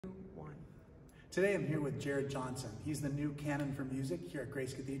Today I'm here with Jared Johnson. He's the new Canon for music here at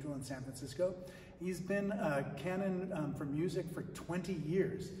Grace Cathedral in San Francisco. He's been a Canon for music for 20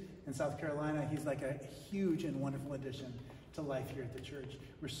 years in South Carolina. He's like a huge and wonderful addition to life here at the church.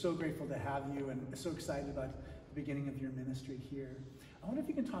 We're so grateful to have you and so excited about the beginning of your ministry here. I wonder if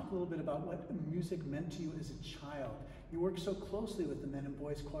you can talk a little bit about what music meant to you as a child. You work so closely with the Men and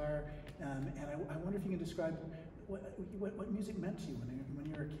Boys Choir, and I wonder if you can describe what music meant to you when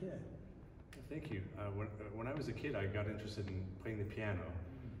you were a kid. Thank you. When I was a kid, I got interested in playing the piano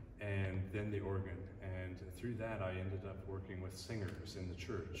and then the organ. And through that, I ended up working with singers in the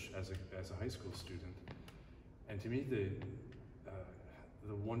church as a high school student. And to me, the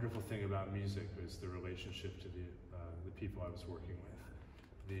wonderful thing about music was the relationship to the people I was working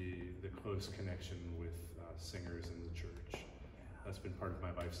with, the close connection with singers in the church. That's been part of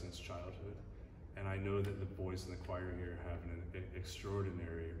my life since childhood. And I know that the boys in the choir here have an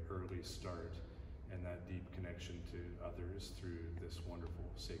extraordinary early start and that deep connection to others through this wonderful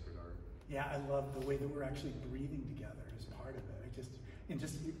sacred art. Yeah, I love the way that we're actually breathing together as part of it. And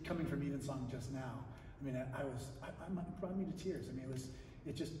just coming from Evensong just now, I mean, it brought me to tears. I mean,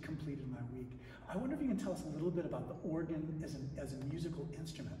 it just completed my week. I wonder if you can tell us a little bit about the organ as a musical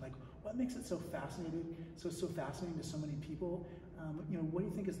instrument. Like, what makes it so fascinating to so many people? What do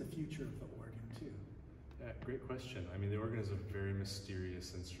you think is the future of the organ, too? Yeah, great question. I mean, the organ is a very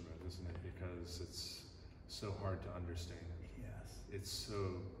mysterious instrument, isn't it? Because it's so hard to understand. Yes. It's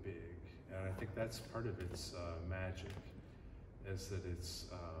so big. And I think that's part of its magic, is that it's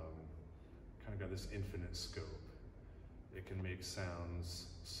kind of got this infinite scope. It can make sounds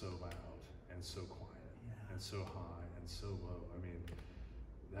so loud and so quiet and so high and so low. I mean,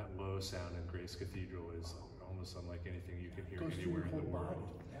 that low sound in Grace Cathedral is almost unlike anything you can hear anywhere in the world.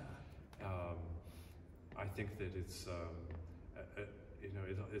 I think that it's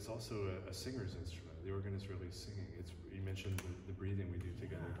it's also a singer's instrument. The organ is really singing. You mentioned the breathing we do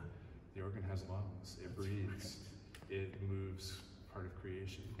together. The organ has lungs. It breathes. It moves part of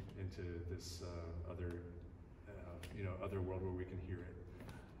creation into this other world where we can hear it.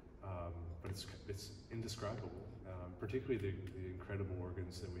 But it's indescribable, particularly the incredible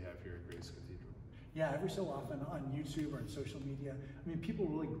organs that we have here at Grace Cathedral. Yeah, every so often on YouTube or on social media, I mean, people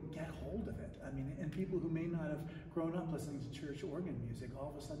really get hold of it. I mean, and people who may not have grown up listening to church organ music,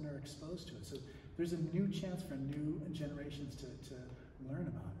 all of a sudden are exposed to it. So there's a new chance for new generations to learn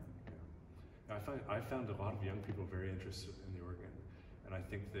about it. Yeah. I found a lot of young people very interested in the organ. And I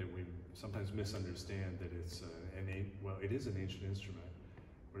think that we sometimes misunderstand that it is an ancient instrument,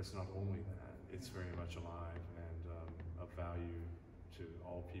 but it's not only that. It's very much alive and of value to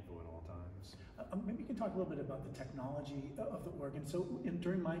all people in all times. Maybe you can talk a little bit about the technology of the organ. So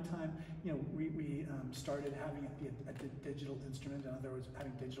during my time, we started having it be a digital instrument. In other words,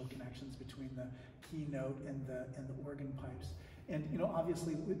 having digital connections between the keynote and the organ pipes. And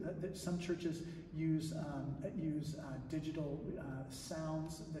obviously, some churches use digital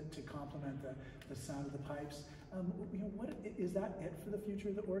sounds to complement the sound of the pipes. What is that it for the future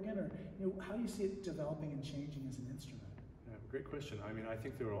of the organ, or how do you see it developing and changing as an instrument? Yeah, great question. I mean, I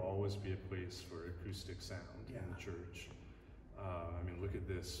think there will always be a place for acoustic sound in the church. I mean, look at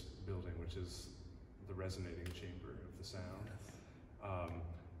this building, which is the resonating chamber of the sound.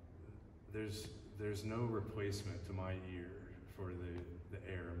 Yes. There's no replacement to my ear for the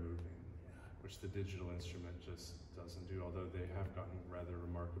air moving, which the digital instrument just doesn't do, although they have gotten rather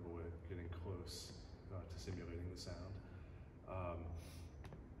remarkable at getting close to simulating the sound.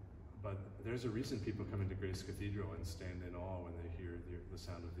 But there's a reason people come into Grace Cathedral and stand in awe when they hear the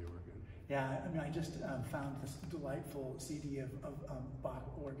sound of the organ. Yeah, I mean, I just found this delightful CD of Bach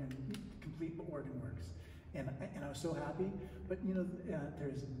organ, complete organ works. And I was so happy, but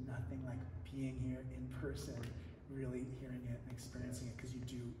there's nothing like being here in person, really hearing it and experiencing it, because you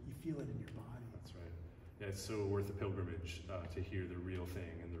feel it in your body. That's right. Yeah, it's so worth a pilgrimage to hear the real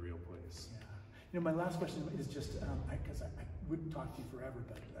thing in the real place. Yeah. My last question is just, because I would talk to you forever,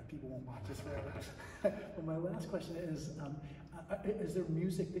 but people won't watch this forever. But my last question is there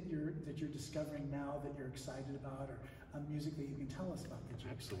music that you're discovering now that you're excited about, or music that you can tell us about that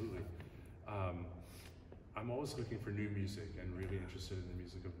you're Absolutely. I'm always looking for new music and really interested in the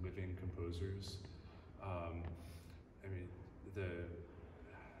music of living composers. I mean,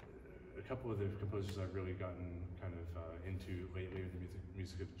 a couple of the composers I've really gotten kind of into lately are the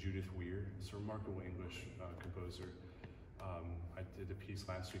music of Judith Weir. It's a remarkable English composer. I did a piece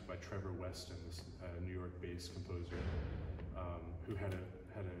last week by Trevor Weston, this New York-based composer who had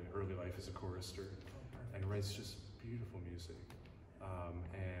an early life as a chorister and writes just beautiful music.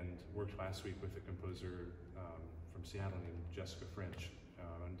 And worked last week with a composer from Seattle named Jessica French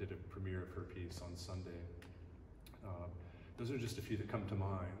and did a premiere of her piece release on Sunday. Those are just a few that come to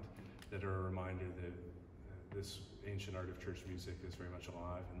mind that are a reminder that this ancient art of church music is very much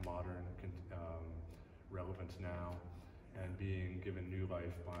alive and modern, relevant now, and being given new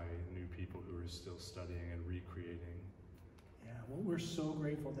life by new people who are still studying and recreating. Yeah, well, we're so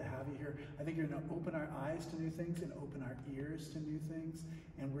grateful to have you here. I think you're going to open our eyes to new things and open our ears to new things.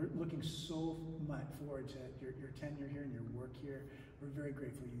 And we're looking so much forward to your tenure here and your work here. We're very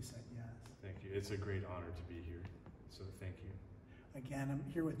grateful you said yes. Thank you. It's a great honor to be here. So thank you. Again, I'm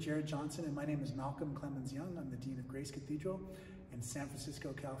here with Jared Johnson, and my name is Malcolm Clemens Young. I'm the Dean of Grace Cathedral in San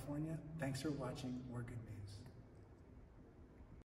Francisco, California. Thanks for watching. We're good.